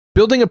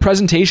Building a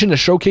presentation to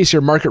showcase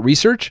your market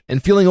research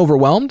and feeling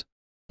overwhelmed?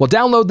 Well,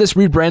 download this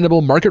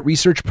rebrandable market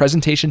research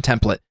presentation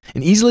template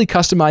and easily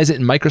customize it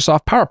in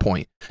Microsoft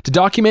PowerPoint to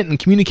document and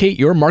communicate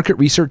your market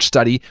research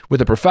study with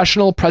a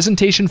professional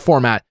presentation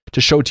format to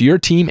show to your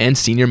team and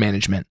senior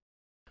management.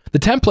 The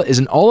template is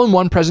an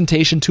all-in-one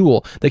presentation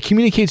tool that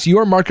communicates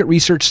your market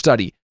research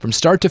study from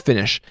start to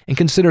finish and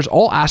considers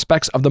all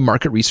aspects of the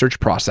market research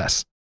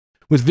process.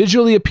 With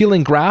visually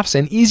appealing graphs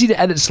and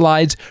easy-to-edit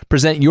slides,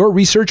 present your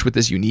research with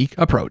this unique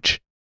approach.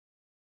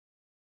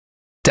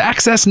 To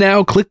access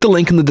now, click the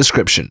link in the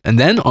description, and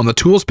then on the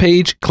Tools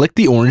page, click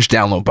the orange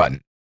Download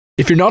button.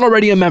 If you're not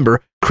already a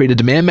member, create a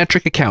Demand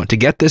Metric account to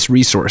get this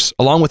resource,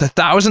 along with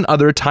 1,000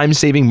 other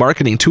time-saving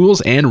marketing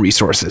tools and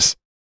resources.